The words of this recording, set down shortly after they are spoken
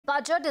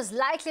budget is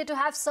likely to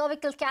have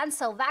cervical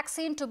cancer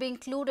vaccine to be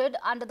included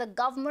under the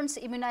government's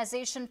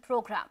immunization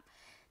program.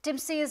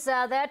 Timsy is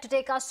there to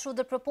take us through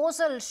the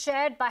proposal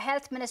shared by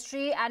Health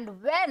Ministry and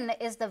when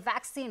is the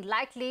vaccine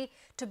likely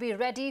to be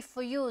ready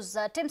for use.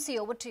 Timsy,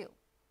 over to you.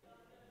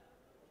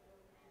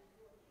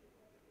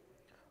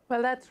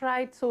 Well, that's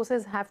right.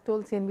 Sources have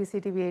told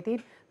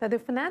CNBC-TV18 that the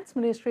Finance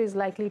Ministry is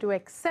likely to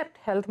accept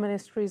Health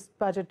Ministry's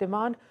budget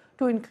demand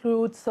to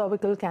include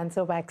cervical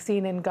cancer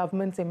vaccine in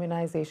government's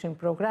immunization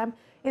program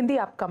in the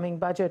upcoming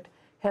budget.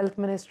 Health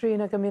Ministry,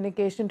 in a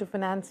communication to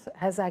Finance,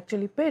 has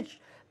actually pitched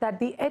that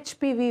the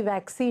HPV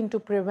vaccine to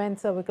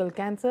prevent cervical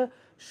cancer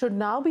should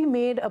now be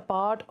made a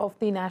part of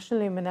the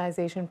national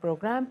immunization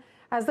program,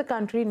 as the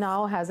country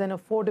now has an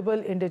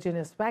affordable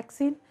indigenous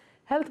vaccine.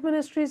 Health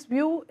Ministry's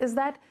view is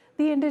that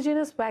the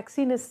indigenous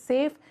vaccine is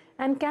safe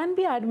and can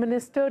be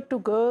administered to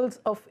girls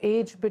of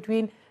age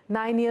between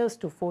 9 years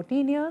to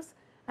 14 years.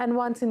 And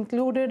once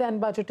included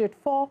and budgeted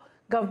for,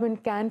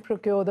 government can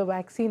procure the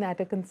vaccine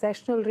at a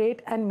concessional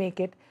rate and make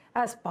it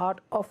as part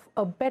of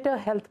a better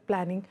health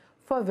planning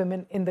for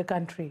women in the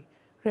country.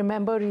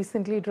 Remember,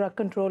 recently Drug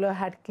Controller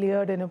had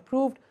cleared and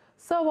approved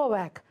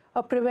Cervovac,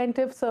 a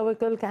preventive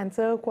cervical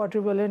cancer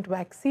quadrivalent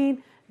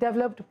vaccine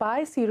developed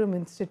by Serum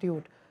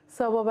Institute.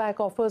 Cervovac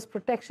offers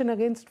protection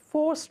against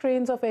 4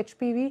 strains of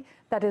HPV,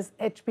 that is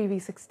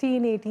HPV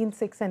 16, 18,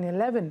 6 and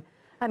 11.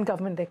 And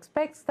government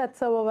expects that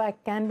Cervovac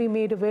can be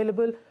made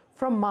available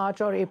from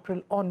March or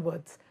April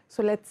onwards.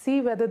 So let's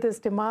see whether this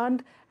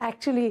demand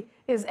actually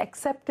is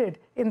accepted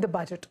in the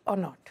budget or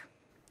not.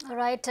 All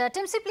right,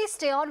 Timsy, please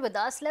stay on with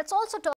us. Let's also talk